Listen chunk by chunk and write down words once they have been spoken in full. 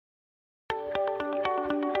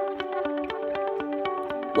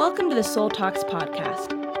Welcome to the Soul Talks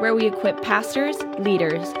podcast, where we equip pastors,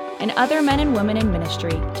 leaders, and other men and women in ministry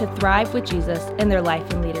to thrive with Jesus in their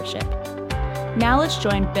life and leadership. Now let's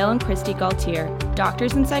join Bill and Christy Gaultier,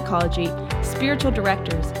 doctors in psychology, spiritual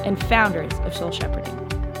directors, and founders of Soul Shepherding.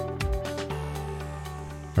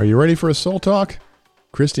 Are you ready for a soul talk?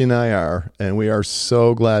 Christy and I are, and we are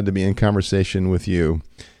so glad to be in conversation with you.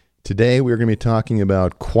 Today we're going to be talking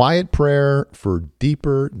about quiet prayer for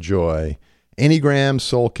deeper joy, Enneagram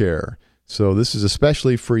Soul Care. So this is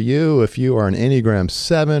especially for you if you are an Enneagram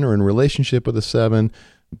 7 or in relationship with a 7,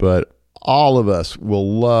 but all of us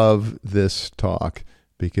will love this talk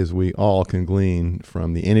because we all can glean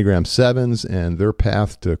from the Enneagram 7s and their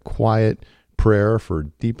path to quiet prayer for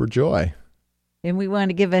deeper joy. And we want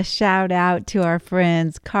to give a shout out to our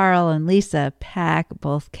friends, Carl and Lisa Pack,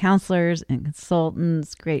 both counselors and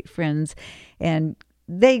consultants, great friends. And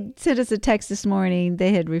they sent us a text this morning.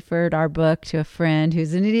 They had referred our book to a friend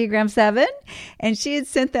who's an Enneagram 7, and she had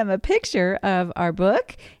sent them a picture of our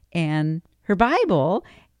book and her Bible.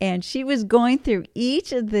 And she was going through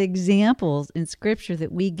each of the examples in Scripture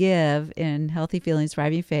that we give in Healthy Feelings,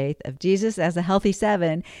 Thriving Faith of Jesus as a healthy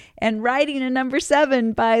 7 and writing a number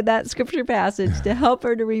 7 by that Scripture passage to help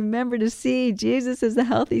her to remember to see Jesus as a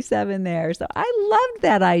healthy 7 there. So I loved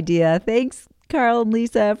that idea. Thanks, Carl and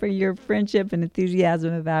Lisa, for your friendship and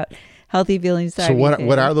enthusiasm about Healthy Feelings, Thriving Faith. So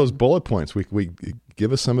what are those bullet points? We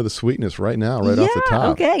give us some of the sweetness right now, off the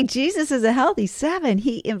top. Okay. Jesus is a healthy 7.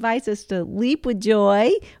 He invites us to leap with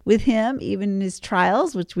joy with him, even in his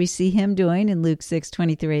trials, which we see him doing in Luke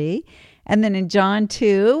 6:23. And then in John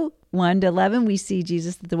 2:1-11, we see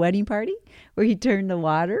Jesus at the wedding party where he turned the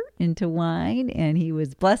water into wine and he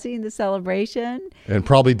was blessing the celebration. And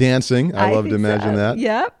probably dancing. I love to imagine that.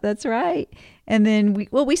 Yep, that's right. And then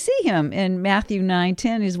we see him in Matthew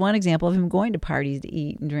 9:10 is one example of him going to parties to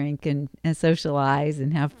eat and drink and socialize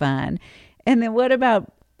and have fun. And then what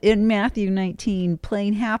about in Matthew 19,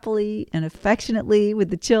 playing happily and affectionately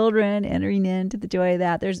with the children, entering into the joy of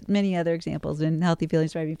that? There's many other examples in Healthy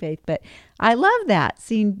Feelings, Thriving Faith, but I love that,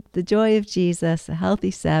 seeing the joy of Jesus, a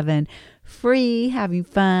healthy 7, free, having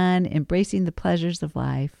fun, embracing the pleasures of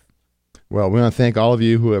life. Well, we want to thank all of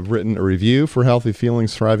you who have written a review for Healthy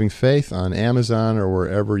Feelings, Thriving Faith on Amazon or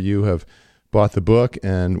wherever you have bought the book,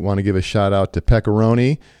 and want to give a shout out to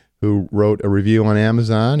Pepperoni, who wrote a review on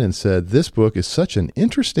Amazon and said, "This book is such an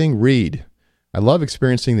interesting read. I love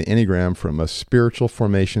experiencing the Enneagram from a spiritual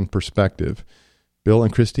formation perspective. Bill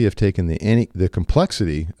and Christy have taken the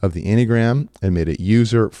complexity of the Enneagram and made it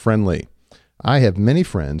user-friendly. I have many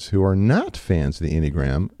friends who are not fans of the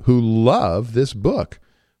Enneagram who love this book.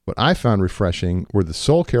 What I found refreshing were the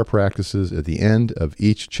soul care practices at the end of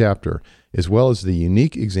each chapter, as well as the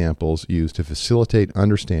unique examples used to facilitate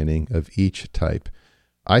understanding of each type.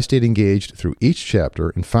 I stayed engaged through each chapter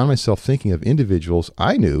and found myself thinking of individuals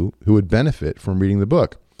I knew who would benefit from reading the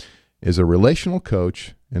book. As a relational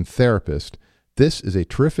coach and therapist, this is a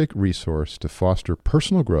terrific resource to foster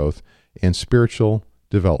personal growth and spiritual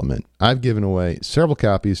development. I've given away several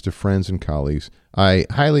copies to friends and colleagues. I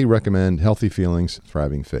highly recommend Healthy Feelings,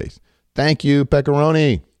 Thriving Faith." Thank you,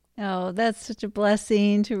 Pepperoni. Oh, that's such a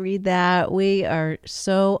blessing to read that. We are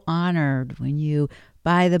so honored when you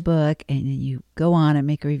buy the book and then you go on and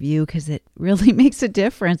make a review, because it really makes a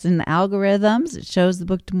difference in the algorithms. It shows the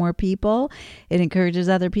book to more people. It encourages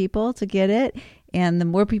other people to get it. And the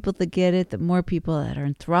more people that get it, the more people that are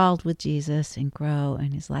enthralled with Jesus and grow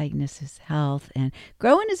in his likeness, his health, and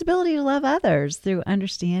grow in his ability to love others through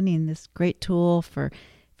understanding this great tool for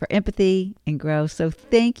empathy and growth. So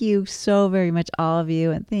thank you so very much, all of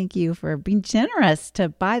you. And thank you for being generous to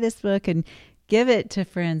buy this book and give it to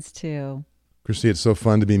friends too. Christy, it's so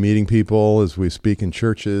fun to be meeting people as we speak in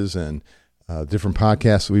churches and different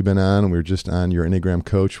podcasts that we've been on. We were just on Your Enneagram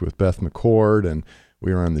Coach with Beth McCord, and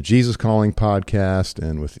we were on the Jesus Calling podcast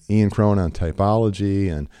and with Ian Crone on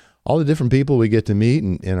typology, and all the different people we get to meet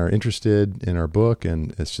and are interested in our book.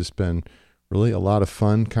 And it's just been really a lot of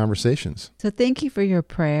fun conversations. So thank you for your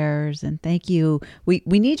prayers, and thank you. We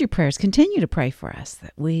need your prayers. Continue to pray for us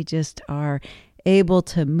that we just are able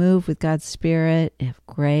to move with God's Spirit of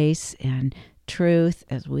grace and truth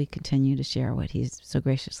as we continue to share what he's so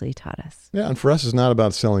graciously taught us. Yeah, and for us, it's not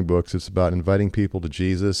about selling books. It's about inviting people to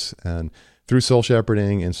Jesus and through soul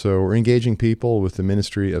shepherding. And so we're engaging people with the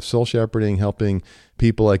ministry of soul shepherding, helping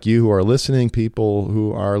people like you who are listening, people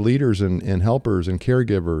who are leaders and helpers and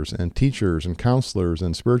caregivers and teachers and counselors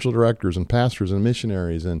and spiritual directors and pastors and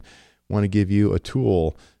missionaries, and want to give you a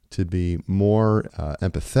tool to be more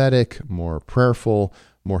empathetic, more prayerful,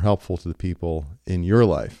 more helpful to the people in your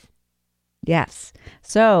life. Yes.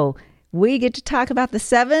 So we get to talk about the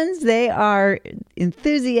sevens. They are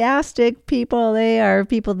enthusiastic people. They are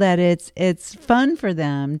people that it's fun for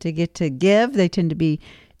them to get to give. They tend to be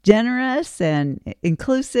generous and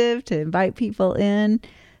inclusive, to invite people in.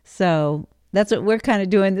 So that's what we're kind of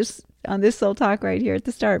doing this on this Soul Talk right here at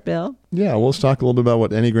the start, Bill. Yeah, well, let's talk a little bit about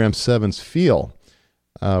what Enneagram 7s feel.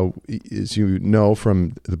 As you know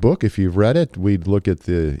from the book, if you've read it, we'd look at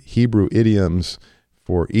the Hebrew idioms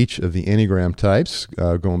for each of the Enneagram types,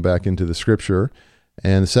 going back into the scripture.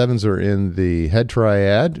 And the 7s are in the head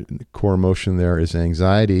triad. The core emotion there is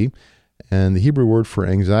anxiety. And the Hebrew word for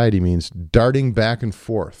anxiety means darting back and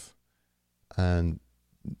forth. And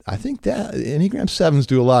I think that Enneagram 7s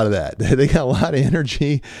do a lot of that. They got a lot of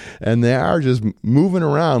energy, and they are just moving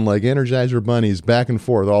around like Energizer bunnies back and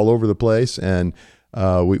forth all over the place. And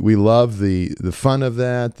we love the fun of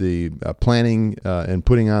that, the planning and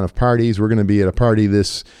putting on of parties. We're going to be at a party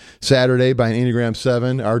this Saturday by an Enneagram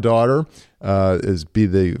 7. Our daughter be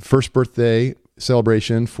the first birthday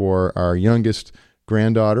celebration for our youngest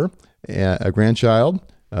granddaughter, a grandchild.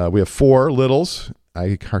 We have 4 littles.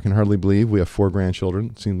 I can hardly believe we have 4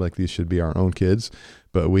 grandchildren. It seems like these should be our own kids,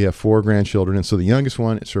 but we have 4 grandchildren. And so the youngest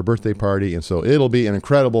one, it's her birthday party. And so it'll be an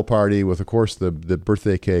incredible party with, of course, the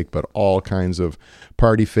birthday cake, but all kinds of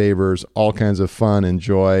party favors, all kinds of fun and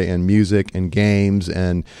joy and music and games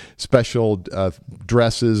and special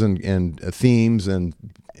dresses and themes and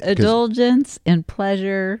indulgence and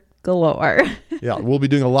pleasure galore. Yeah, we'll be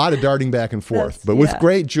doing a lot of darting back and forth, but with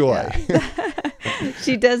great joy. Yeah.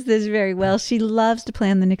 She does this very well. She loves to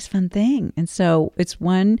plan the next fun thing. And so it's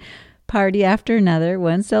one party after another,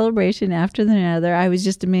 one celebration after another. I was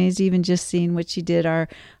just amazed even just seeing what she did. Our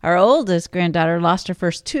oldest granddaughter lost her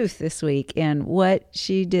first tooth this week, and what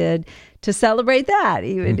she did to celebrate that.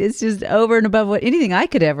 Even it's just over and above what anything I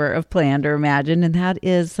could ever have planned or imagined. And that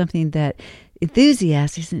is something that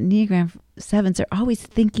enthusiasts and Enneagram 7s are always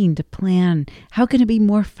thinking to plan. How can it be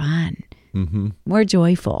more fun, more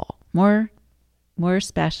joyful, more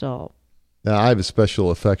special? Now, I have a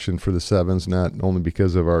special affection for the 7s, not only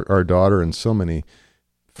because of our daughter and so many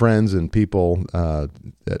friends and people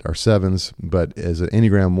that are 7s, but as an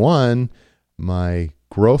Enneagram 1, my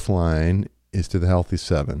growth line is to the healthy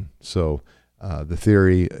 7. So the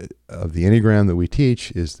theory of the Enneagram that we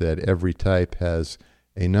teach is that every type has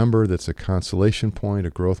a number that's a consolation point, a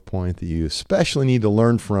growth point that you especially need to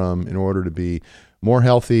learn from in order to be more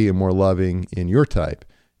healthy and more loving in your type.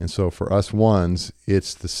 And so for us 1s,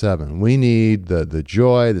 it's the 7. We need the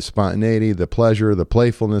joy, the spontaneity, the pleasure, the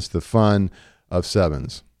playfulness, the fun of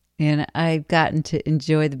 7s. And I've gotten to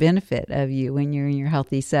enjoy the benefit of you when you're in your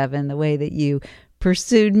healthy 7, the way that you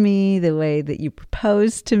pursued me, the way that you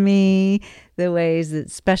proposed to me, the ways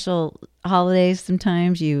that special holidays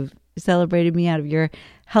sometimes you've celebrated me out of your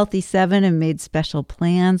healthy 7 and made special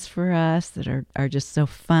plans for us that are just so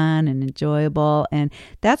fun and enjoyable. And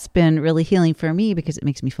that's been really healing for me because it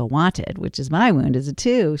makes me feel wanted, which is my wound as a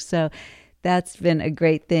 2. So that's been a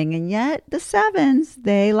great thing. And yet the 7s,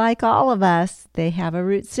 they, like all of us, they have a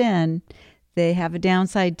root sin. They have a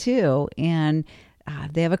downside too. And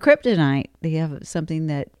they have a kryptonite. They have something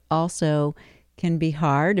that also can be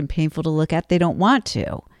hard and painful to look at. They don't want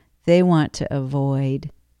to. They want to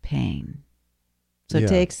avoid pain. So it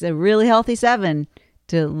takes a really healthy 7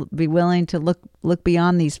 to be willing to look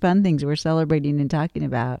beyond these fun things we're celebrating and talking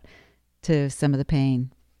about to some of the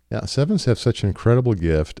pain. Yeah, 7s have such an incredible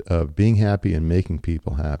gift of being happy and making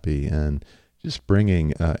people happy and just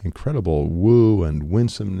bringing incredible woo and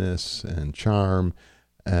winsomeness and charm.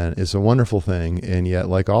 And it's a wonderful thing. And yet,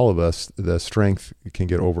 like all of us, the strength can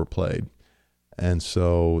get overplayed. And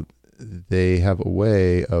so they have a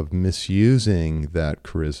way of misusing that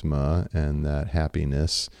charisma and that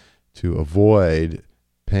happiness to avoid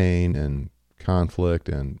pain and conflict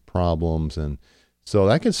and problems. And so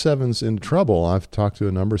that gets 7s into trouble. I've talked to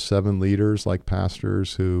a number of 7 leaders, like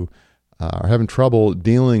pastors, who are having trouble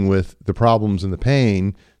dealing with the problems and the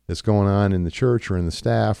pain that's going on in the church or in the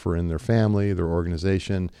staff or in their family, their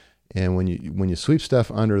organization. And when you sweep stuff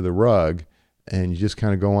under the rug, and you just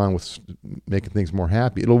kind of go on with making things more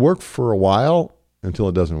happy, it'll work for a while until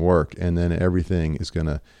it doesn't work, and then everything is going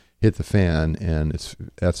to hit the fan, and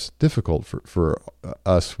that's difficult for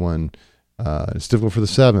us when it's difficult for the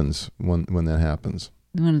 7s when that happens.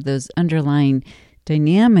 One of those underlying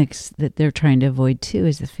dynamics that they're trying to avoid too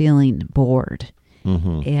is the feeling bored.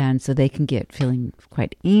 And so they can get feeling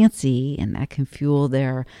quite antsy, and that can fuel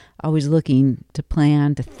their always looking to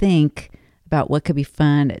plan, to think about what could be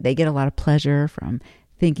fun. They get a lot of pleasure from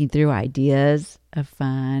thinking through ideas of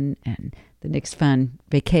fun and the next fun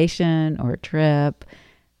vacation or trip.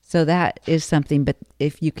 So that is something, but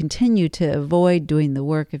if you continue to avoid doing the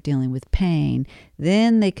work of dealing with pain,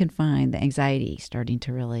 then they can find the anxiety starting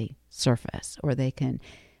to really surface, or they can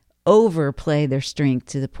overplay their strength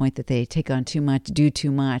to the point that they take on too much, do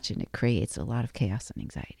too much, and it creates a lot of chaos and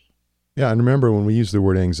anxiety. Yeah, and remember when we use the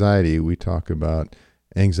word anxiety, we talk about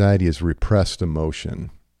anxiety as repressed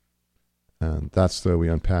emotion. And that's the way we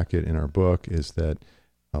unpack it in our book, is that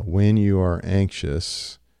when you are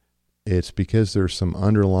anxious, it's because there's some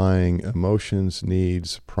underlying emotions,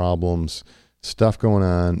 needs, problems, stuff going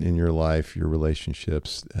on in your life, your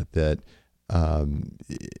relationships that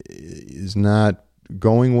is not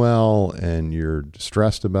going well, and you're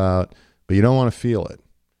stressed about, but you don't want to feel it.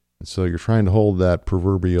 And so you're trying to hold that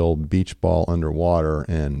proverbial beach ball underwater,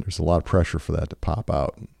 and there's a lot of pressure for that to pop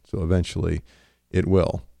out. So eventually it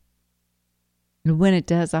will. And when it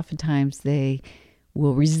does, oftentimes they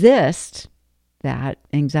will resist that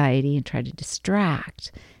anxiety and try to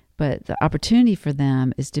distract. But the opportunity for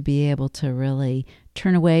them is to be able to really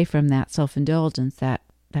turn away from that self-indulgence, that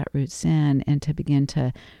root sin, and to begin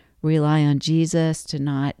to rely on Jesus, to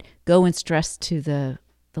not go and stress to the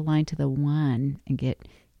line to the one and get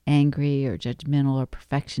angry or judgmental or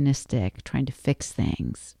perfectionistic, trying to fix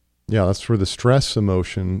things. Yeah, that's where the stress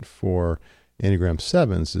emotion for Enneagram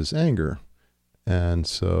 7s is anger. And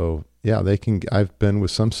so, yeah, I've been with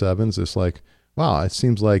some 7s, it's like, wow, it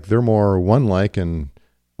seems like they're more 1-like and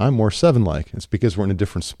I'm more 7-like. It's because we're in a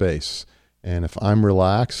different space. And if I'm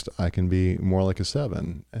relaxed, I can be more like a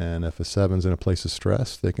 7. And if a 7's in a place of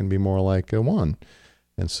stress, they can be more like a 1.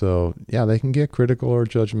 And so, yeah, they can get critical or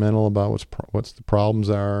judgmental about what's the problems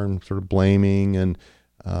are, and sort of blaming, and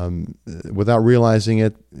without realizing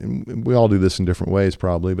it. We all do this in different ways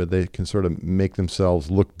probably, but they can sort of make themselves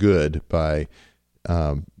look good by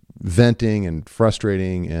venting and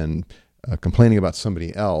frustrating and complaining about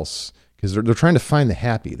somebody else, because they're trying to find the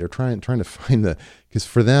happy. They're trying to find because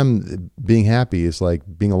for them, being happy is like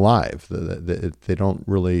being alive. They don't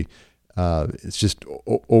really, it's just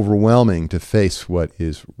overwhelming to face what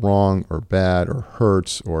is wrong or bad or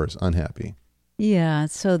hurts or is unhappy. Yeah,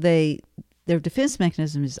 so their defense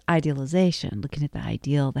mechanism is idealization, looking at the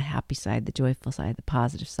ideal, the happy side, the joyful side, the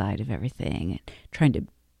positive side of everything, and trying to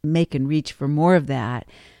make and reach for more of that.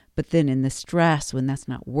 But then in the stress, when that's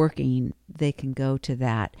not working, they can go to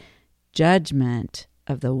that judgment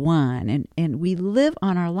of the one. And we live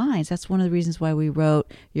on our lines. That's one of the reasons why we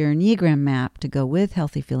wrote your Enneagram map to go with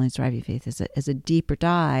Healthy Feelings, Thriving Faith as a deeper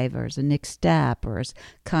dive, or as a next step, or as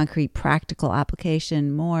concrete practical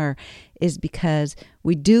application more, is because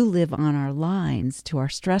we do live on our lines to our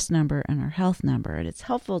stress number and our health number. And it's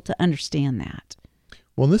helpful to understand that.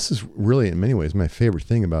 Well, this is really, in many ways, my favorite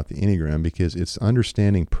thing about the Enneagram, because it's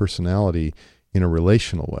understanding personality in a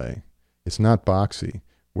relational way. It's not boxy.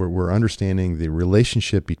 We're understanding the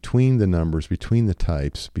relationship between the numbers, between the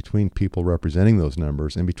types, between people representing those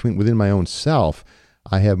numbers, and within my own self.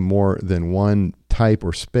 I have more than one type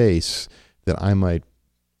or space that I might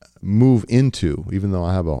move into, even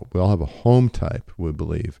though we all have a home type, we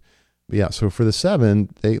believe. But yeah, so for the 7,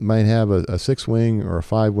 they might have a 6-wing or a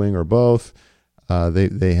 5-wing or both.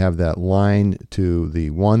 They have that line to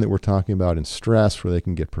the 1 that we're talking about in stress, where they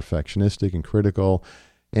can get perfectionistic and critical.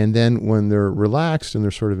 And then when they're relaxed and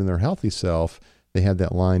they're sort of in their healthy self, they have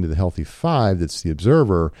that line to the healthy 5 that's the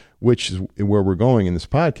observer, which is where we're going in this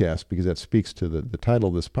podcast, because that speaks to the title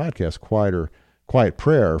of this podcast, Quiet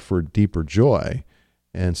Prayer for Deeper Joy.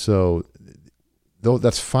 And so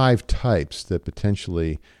that's 5 types that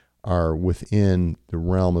potentially are within the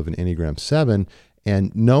realm of an Enneagram 7.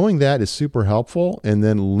 And knowing that is super helpful, and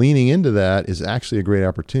then leaning into that is actually a great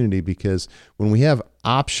opportunity, because when we have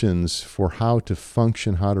options for how to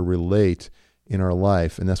function, how to relate in our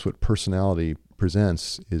life, and that's what personality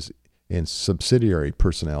presents, and subsidiary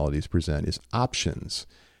personalities present, is options.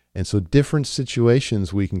 And so different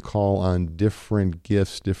situations, we can call on different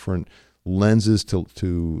gifts, different lenses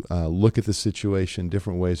to look at the situation,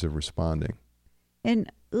 different ways of responding.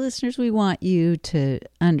 And listeners, we want you to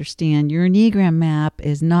understand your Enneagram map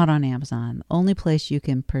is not on Amazon. The only place you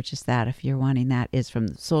can purchase that, if you're wanting that, is from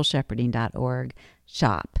the soulshepherding.org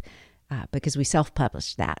shop, because we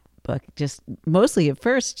self-published that book just mostly at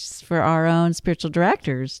first just for our own spiritual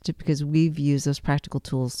directors, because we've used those practical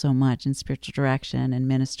tools so much in spiritual direction and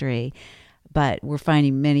ministry. But we're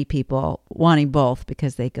finding many people wanting both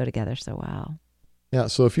because they go together so well. Yeah,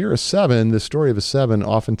 so if you're a 7, the story of a 7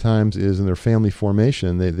 oftentimes is in their family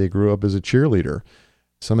formation. They grew up as a cheerleader.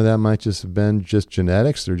 Some of that might just have been just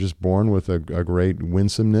genetics. They're just born with a great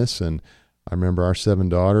winsomeness. And I remember our 7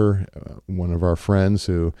 daughter, one of our friends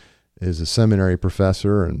who is a seminary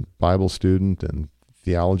professor and Bible student and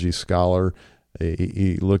theology scholar,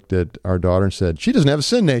 he looked at our daughter and said, she doesn't have a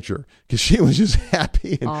sin nature, because she was just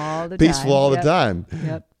happy and peaceful all the time.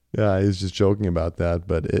 Yep. Yeah, he was just joking about that,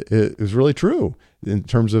 but it was really true in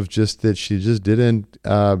terms of just that she just didn't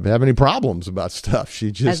have any problems about stuff.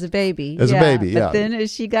 She just as a baby, a baby, But then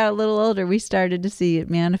as she got a little older, we started to see it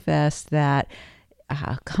manifest that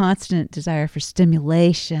constant desire for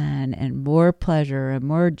stimulation and more pleasure and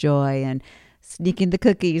more joy and sneaking the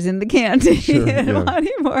cookies and the candy and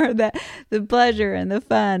wanting more of that, the pleasure and the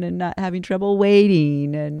fun and not having trouble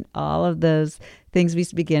waiting and all of those things we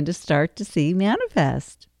begin to start to see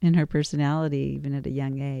manifest in her personality even at a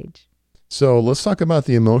young age. So let's talk about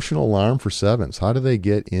the emotional alarm for sevens. How do they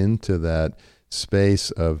get into that space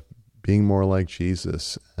of being more like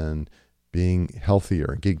Jesus and being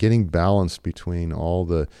healthier, getting balanced between all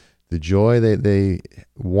the joy they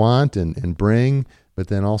want and bring, but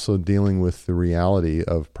then also dealing with the reality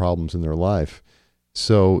of problems in their life?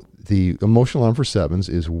 So the emotional alarm for sevens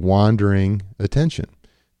is wandering attention,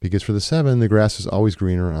 because for the 7, the grass is always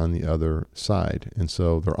greener on the other side. And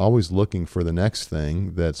so they're always looking for the next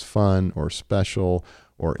thing that's fun or special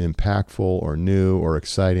or impactful or new or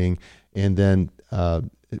exciting. And then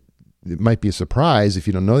it might be a surprise if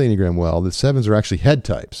you don't know the Enneagram well, that 7s are actually head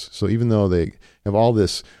types. So even though they have all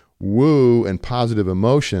this woo and positive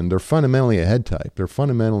emotion, they're fundamentally a head type. They're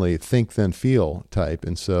fundamentally think then feel type.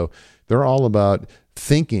 And so they're all about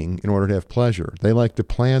thinking in order to have pleasure. They like to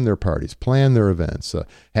plan their parties, plan their events.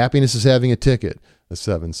 Happiness is having a ticket, the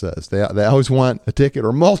 7 says. They always want a ticket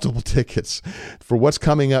or multiple tickets for what's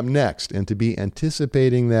coming up next. And to be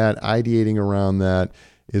anticipating that, ideating around that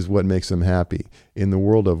is what makes them happy. In the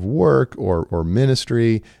world of work or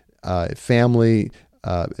ministry, family,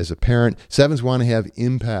 as a parent, 7s want to have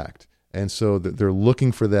impact. And so they're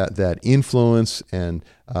looking for that influence, and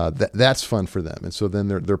that's fun for them. And so then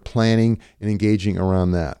they're planning and engaging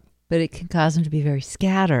around that. But it can cause them to be very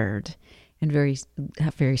scattered and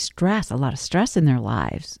have very stressed, a lot of stress in their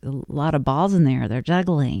lives, a lot of balls in there they're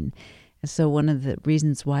juggling. And so one of the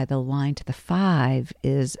reasons why the line to the 5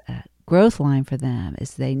 is a growth line for them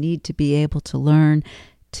is they need to be able to learn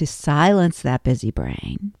to silence that busy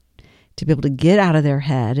brain, to be able to get out of their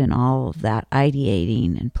head and all of that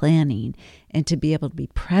ideating and planning, and to be able to be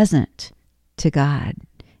present to God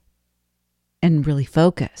and really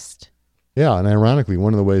focused. Yeah, and ironically,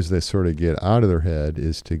 one of the ways they sort of get out of their head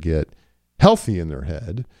is to get healthy in their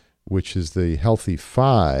head, which is the healthy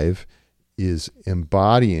 5 is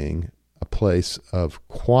embodying a place of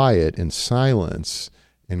quiet and silence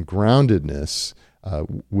and groundedness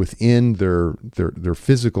within their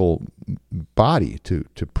physical body, to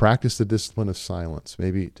practice the discipline of silence,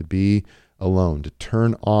 maybe to be alone, to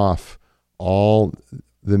turn off all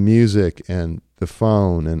the music and the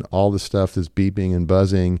phone and all the stuff that's beeping and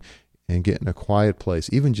buzzing, and get in a quiet place,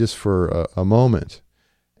 even just for a moment,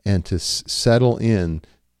 and to settle in.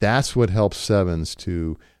 That's what helps 7s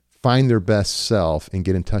to find their best self and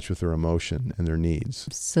get in touch with their emotion and their needs.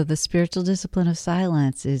 So the spiritual discipline of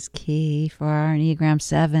silence is key for our Enneagram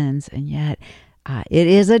 7s, and yet it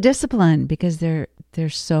is a discipline because they're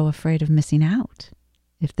so afraid of missing out.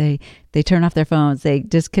 If they turn off their phones, they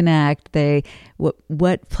disconnect,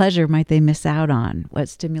 what pleasure might they miss out on? What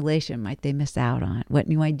stimulation might they miss out on? What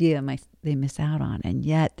new idea might they miss out on? And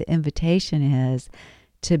yet the invitation is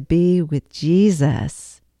to be with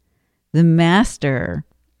Jesus, the master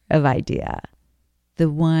of idea,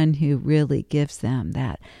 the one who really gives them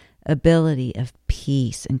that ability of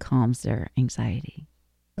peace and calms their anxiety.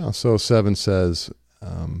 So 7 says,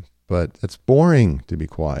 but it's boring to be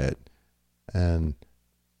quiet, and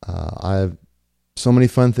I have so many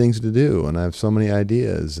fun things to do, and I have so many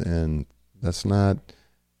ideas, and that's not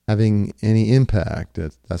having any impact.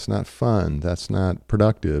 That's not fun. That's not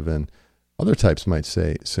productive. And other types might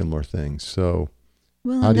say similar things. So,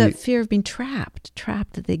 well, and that fear of being trapped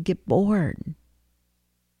that they get bored.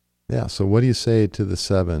 Yeah. So what do you say to the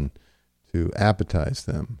 7 to appetize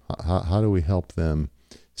them? How do we help them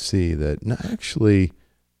see that actually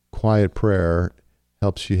quiet prayer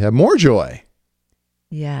helps you have more joy?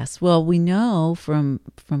 Yes. Well, we know from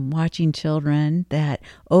watching children that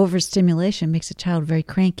overstimulation makes a child very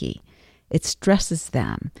cranky. It stresses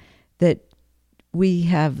them. That we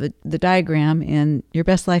have the diagram in Your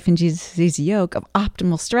Best Life in Jesus' Easy Yoke of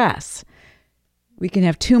optimal stress. We can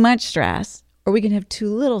have too much stress, or we can have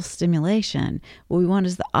too little stimulation. What we want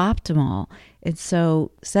is the optimal. And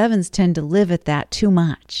so 7s tend to live at that too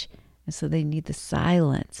much. And so they need the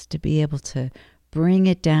silence to be able to bring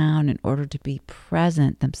it down in order to be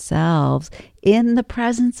present themselves in the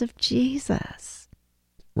presence of Jesus.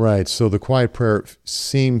 Right. So the quiet prayer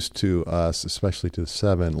seems to us, especially to the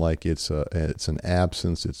 7, like it's an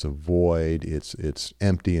absence, it's a void, it's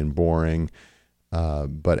empty and boring.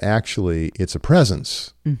 But actually, it's a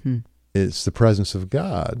presence. Mm-hmm. It's the presence of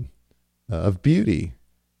God, of beauty,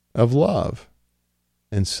 of love.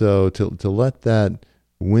 And so to let that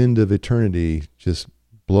wind of eternity just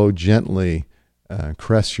blow gently,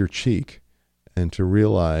 caress your cheek, and to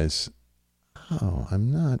realize, oh,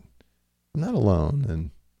 I'm not alone,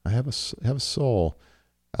 and I have a soul.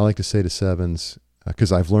 I like to say to 7s,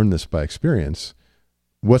 because I've learned this by experience,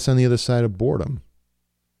 what's on the other side of boredom?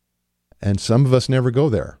 And some of us never go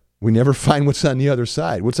there. We never find what's on the other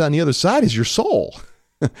side. What's on the other side is your soul.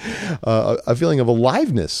 A feeling of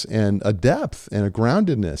aliveness and a depth and a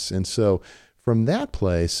groundedness. And so from that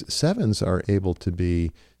place, 7s are able to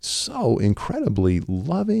be so incredibly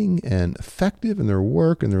loving and effective in their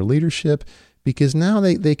work and their leadership, because now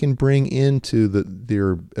they can bring into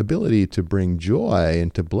their ability to bring joy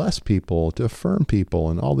and to bless people, to affirm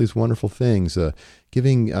people, and all these wonderful things,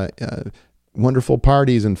 giving wonderful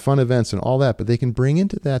parties and fun events and all that. But they can bring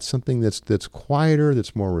into that something that's quieter,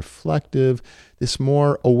 that's more reflective, that's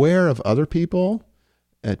more aware of other people,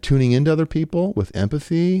 tuning into other people with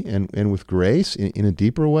empathy and with grace in a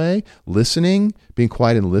deeper way, listening, being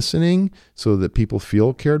quiet and listening so that people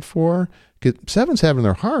feel cared for. Because 7s have in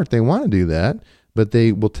their heart, they want to do that, but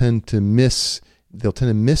they will tend to miss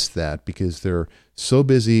that because they're so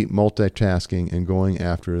busy multitasking and going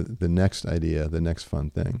after the next idea, the next fun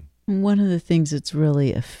thing. One of the things that's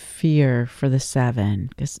really a fear for the 7,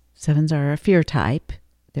 because 7s are a fear type.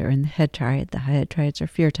 They're in the head triad. The head triads are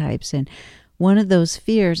fear types. And one of those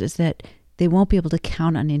fears is that they won't be able to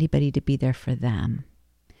count on anybody to be there for them.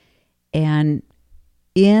 And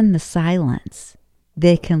in the silence,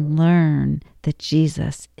 they can learn that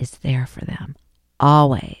Jesus is there for them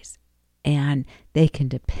always. And they can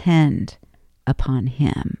depend upon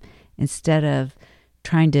him instead of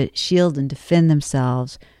trying to shield and defend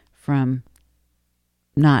themselves from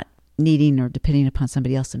not needing or depending upon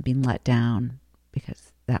somebody else and being let down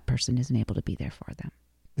because that person isn't able to be there for them.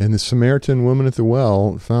 And the Samaritan woman at the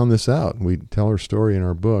well found this out. We tell her story in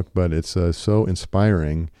our book, but it's so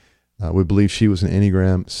inspiring. We believe she was an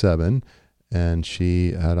Enneagram 7, and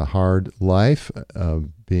she had a hard life,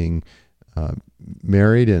 being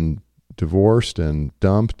married and divorced and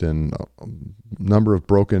dumped, and a number of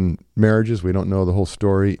broken marriages. We don't know the whole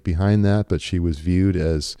story behind that, but she was viewed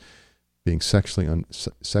as being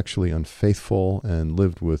sexually unfaithful and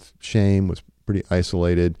lived with shame, was pretty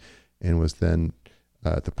isolated, and was then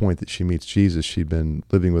at the point that she meets Jesus, she'd been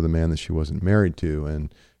living with a man that she wasn't married to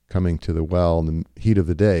and coming to the well in the heat of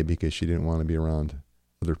the day because she didn't want to be around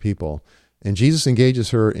other people. And Jesus engages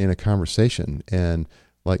her in a conversation, and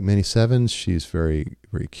like many 7s, she's very,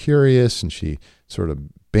 very curious, and she sort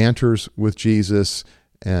of banters with Jesus,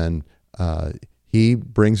 and he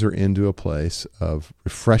brings her into a place of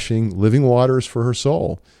refreshing, living waters for her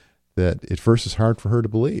soul that at first is hard for her to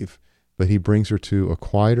believe. But he brings her to a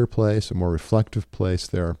quieter place, a more reflective place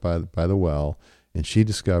there by the well, and she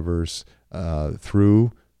discovers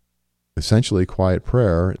through essentially quiet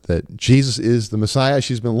prayer that Jesus is the Messiah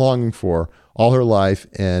she's been longing for all her life.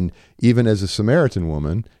 And even as a Samaritan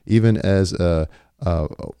woman, even as a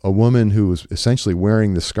woman who was essentially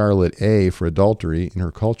wearing the scarlet A for adultery in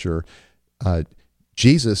her culture,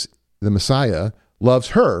 Jesus, the Messiah, loves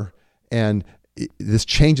her, and this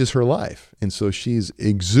changes her life. And so she's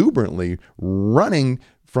exuberantly running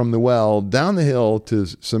from the well down the hill to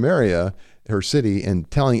Samaria, her city, and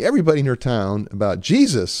telling everybody in her town about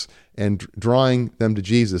Jesus and drawing them to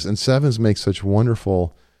Jesus. And 7s make such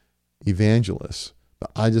wonderful evangelists.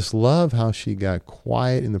 But I just love how she got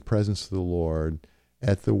quiet in the presence of the Lord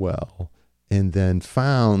at the well, and then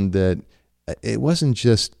found that it wasn't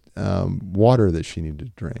just water that she needed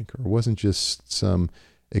to drink, or it wasn't just some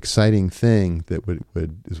exciting thing that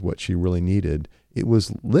is what she really needed. It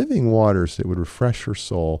was living waters that would refresh her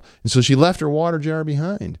soul. And so she left her water jar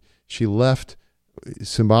behind. She left,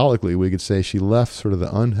 symbolically, we could say, she left sort of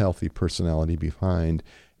the unhealthy personality behind,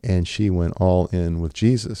 and she went all in with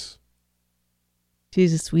Jesus.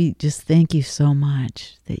 Jesus, we just thank you so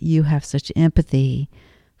much that you have such empathy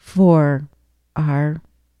for our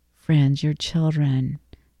friends, your children,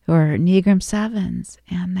 who are Enneagram 7s,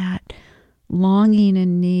 and that longing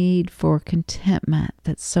and need for contentment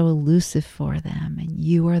that's so elusive for them, and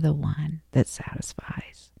you are the one that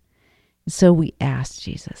satisfies. And so we ask,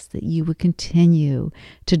 Jesus, that you would continue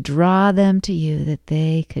to draw them to you, that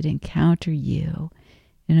they could encounter you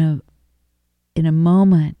in a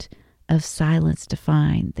moment of silence to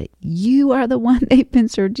find that you are the one they've been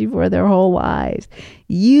searching for their whole lives.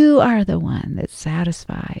 You are the one that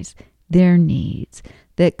satisfies their needs,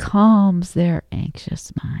 that calms their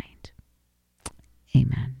anxious mind.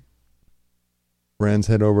 Amen. Friends,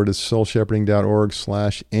 head over to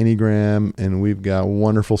soulshepherding.org/Enneagram, and we've got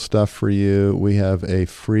wonderful stuff for you. We have a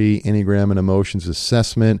free Enneagram and Emotions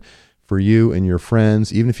assessment for you and your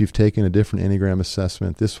friends. Even if you've taken a different Enneagram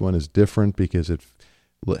assessment, this one is different because it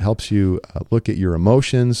helps you look at your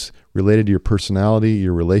emotions related to your personality,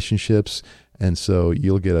 your relationships, and so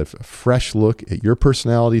you'll get a fresh look at your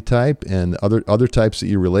personality type and other types that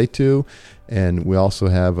you relate to. And we also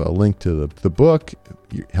have a link to the book,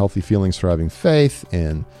 Healthy Feelings, Thriving Faith,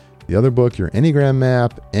 and the other book, your Enneagram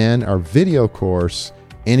Map, and our video course,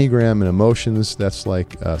 Enneagram and Emotions. That's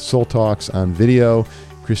like Soul Talks on video.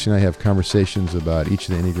 Christy and I have conversations about each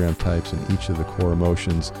of the Enneagram types and each of the core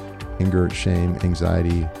emotions: anger, shame,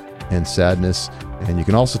 anxiety, and sadness. And you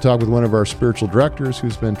can also talk with one of our spiritual directors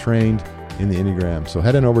who's been trained in the Enneagram. So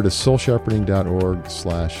head on over to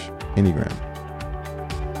soulshepherding.org/Enneagram.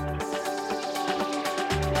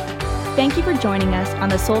 Thank you for joining us on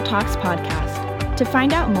the Soul Talks podcast. To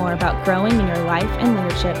find out more about growing in your life and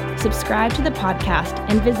leadership, subscribe to the podcast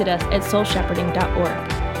and visit us at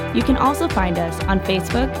soulshepherding.org. You can also find us on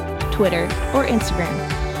Facebook, Twitter, or Instagram.